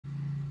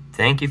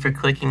Thank you for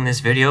clicking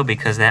this video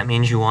because that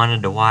means you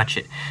wanted to watch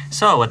it.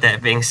 So with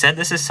that being said,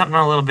 this is something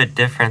a little bit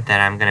different that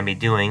I'm going to be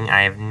doing.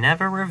 I have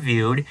never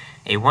reviewed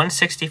a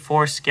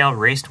 1/64 scale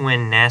race to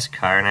win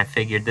NASCAR, and I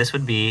figured this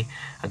would be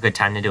a good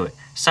time to do it.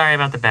 Sorry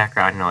about the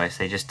background noise.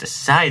 They just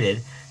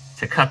decided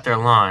to cut their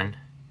lawn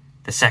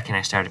the second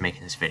I started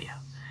making this video.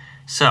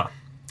 So,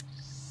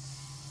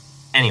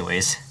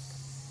 anyways,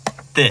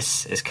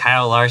 this is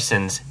Kyle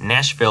Larson's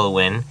Nashville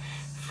win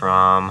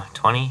from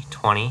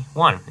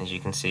 2021, as you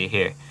can see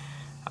here.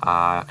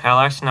 Kyle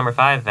Larson, number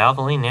 5,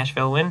 Valvoline,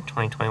 Nashville win,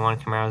 2021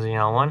 Camaro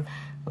ZL1,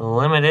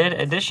 limited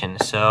edition.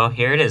 So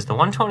here it is. The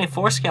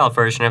 124 scale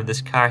version of this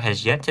car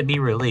has yet to be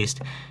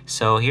released.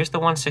 So here's the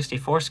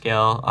 164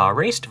 scale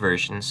raced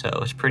version, so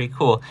it's pretty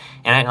cool.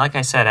 And like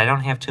I said, I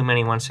don't have too many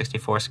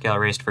 164 scale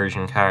raced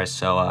version cars,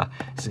 so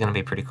this is going to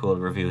be pretty cool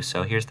to review.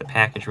 So here's the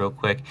package real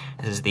quick.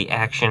 This is the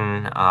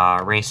Action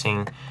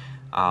Racing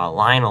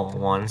Lionel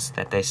ones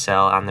that they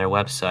sell on their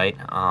website.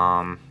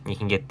 You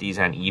can get these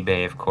on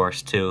eBay, of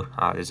course, too.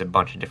 There's a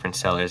bunch of different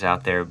sellers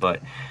out there,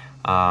 but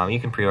you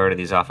can pre-order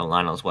these off of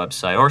Lionel's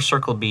website or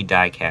Circle B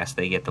Diecast.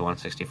 They get the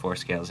 164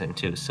 scales in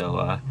too.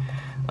 So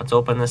let's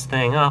open this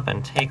thing up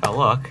and take a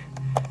look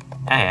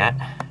at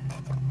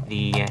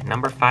the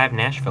number 5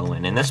 Nashville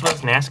win. And this was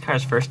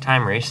NASCAR's first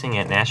time racing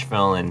at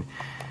Nashville in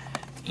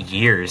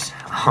years.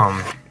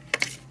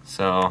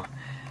 So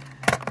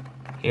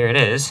here it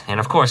is, and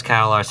of course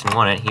Kyle Larson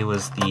won it. He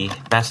was the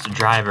best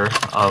driver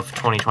of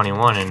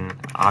 2021 and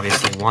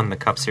obviously won the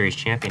Cup Series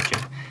championship.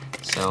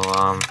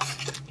 So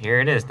here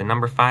it is, the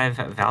number 5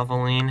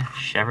 Valvoline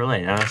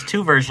Chevrolet. Now there's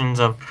 2 versions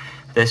of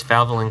this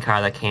Valvoline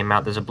car that came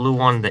out. There's a blue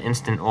one, the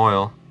Instant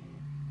Oil,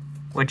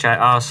 which I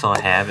also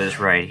have, is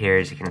right here.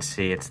 As you can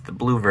see, it's the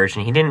blue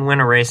version. He didn't win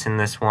a race in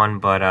this one,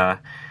 but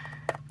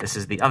this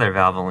is the other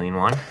Valvoline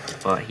one,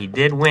 but he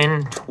did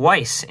win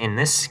twice in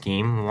this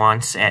scheme,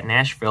 once at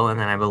Nashville, and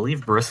then I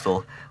believe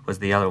Bristol was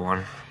the other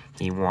one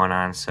he won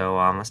on. So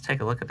let's take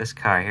a look at this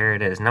car. Here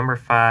it is, number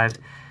 5.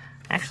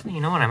 Actually,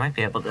 you know what? I might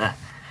be able to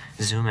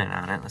zoom in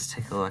on it. Let's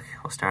take a look.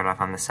 We'll start off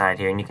on the side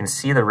here, and you can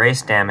see the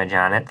race damage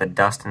on it, the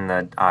dust and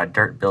the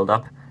dirt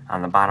buildup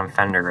on the bottom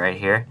fender right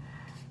here.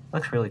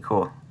 Looks really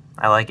cool.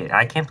 I like it.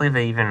 I can't believe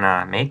they even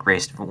make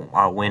race win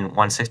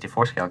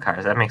 164 scale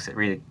cars. That makes it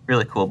really,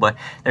 really cool. But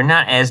they're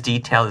not as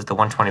detailed as the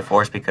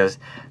 124s because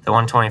the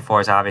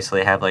 124s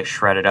obviously have like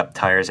shredded up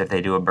tires if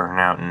they do a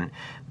burnout and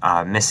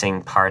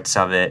missing parts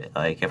of it.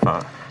 Like if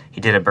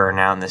he did a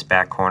burnout and this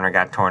back corner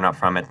got torn up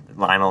from it,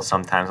 Lionel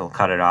sometimes will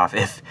cut it off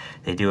if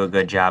they do a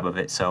good job of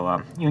it.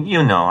 So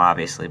you know,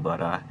 obviously,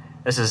 but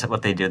this is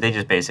what they do. They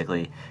just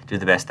basically do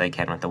the best they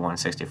can with the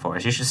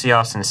 164s. You should see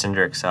Austin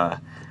Cindric's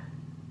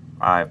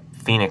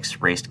Phoenix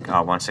raced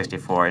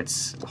 164.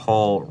 Its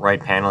whole right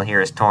panel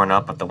here is torn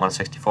up, but the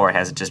 164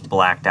 has it just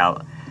blacked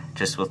out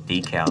just with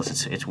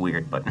decals. It's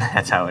weird, but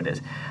that's how it is.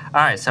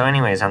 Alright, so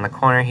anyways, on the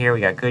corner here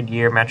we got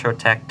Goodyear,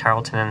 Metrotech,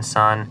 Tarleton and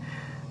Son,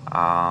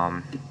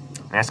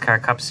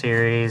 NASCAR Cup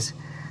Series.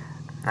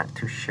 Not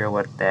too sure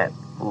what that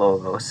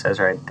logo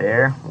says right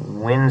there.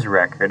 Wins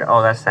record.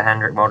 Oh, that's the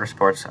Hendrick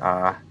Motorsports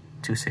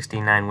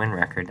 269 win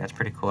record. That's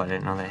pretty cool. I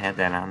didn't know they had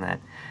that on that.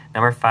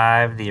 Number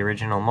 5, the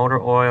original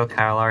motor oil,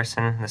 Kyle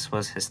Larson. This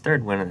was his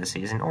 3rd win of the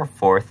season, or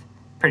 4th.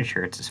 Pretty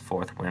sure it's his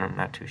 4th win. I'm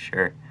not too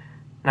sure.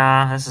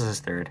 Nah, this is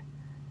his 3rd.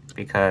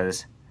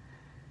 Because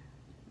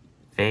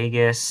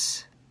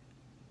Vegas,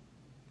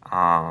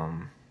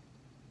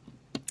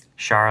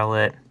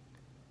 Charlotte,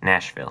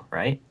 Nashville,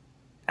 right?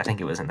 I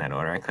think it was in that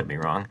order. I could be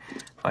wrong.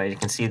 But you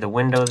can see the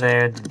window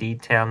there, the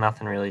detail,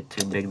 nothing really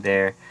too big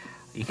there.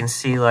 You can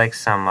see like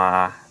some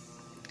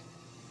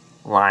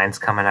lines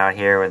coming out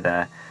here where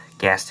the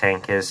gas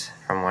tank is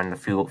from when the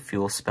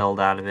fuel spilled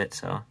out of it.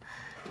 So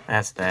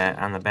that's that.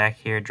 On the back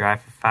here,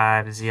 Drive for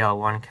 5,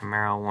 ZL1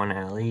 Camaro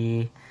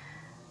 1LE.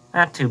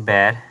 Not too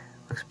bad.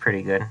 Looks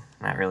pretty good.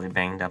 Not really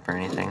banged up or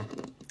anything.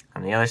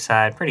 On the other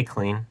side, pretty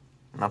clean.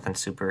 Nothing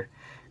super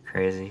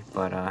crazy,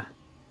 but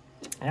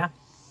yeah,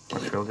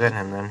 looks real good.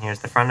 And then here's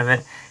the front of it.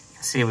 You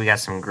can see we got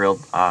some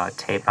grilled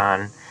tape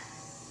on,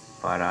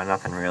 but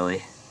nothing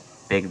really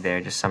big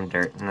there, just some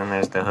dirt. And then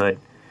there's the hood.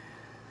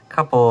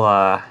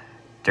 Couple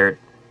dirt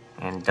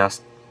and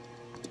dust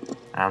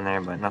on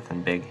there, but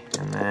nothing big.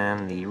 And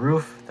then the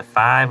roof, the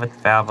 5 with the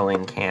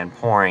Valvoline can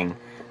pouring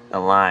the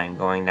line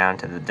going down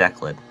to the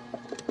deck lid.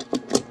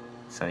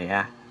 So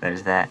yeah,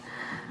 there's that.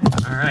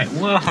 Alright,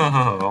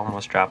 whoa,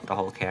 almost dropped the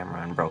whole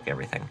camera and broke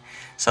everything.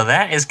 So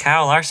that is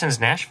Kyle Larson's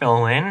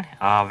Nashville win,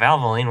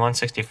 Valvoline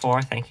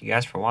 164. Thank you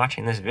guys for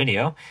watching this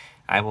video.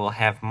 I will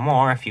have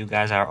more if you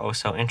guys are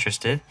also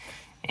interested.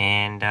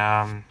 And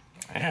yeah,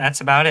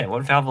 that's about it.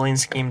 What Valvoline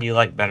scheme do you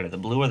like better, the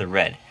blue or the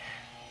red?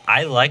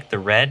 I like the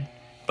red,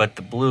 but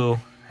the blue,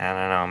 I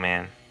don't know,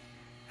 man.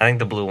 I think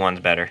the blue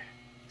one's better.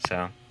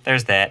 So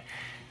there's that.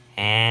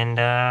 And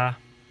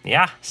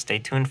yeah, stay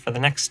tuned for the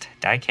next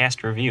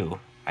Diecast review,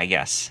 I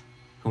guess.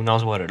 Who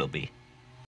knows what it'll be.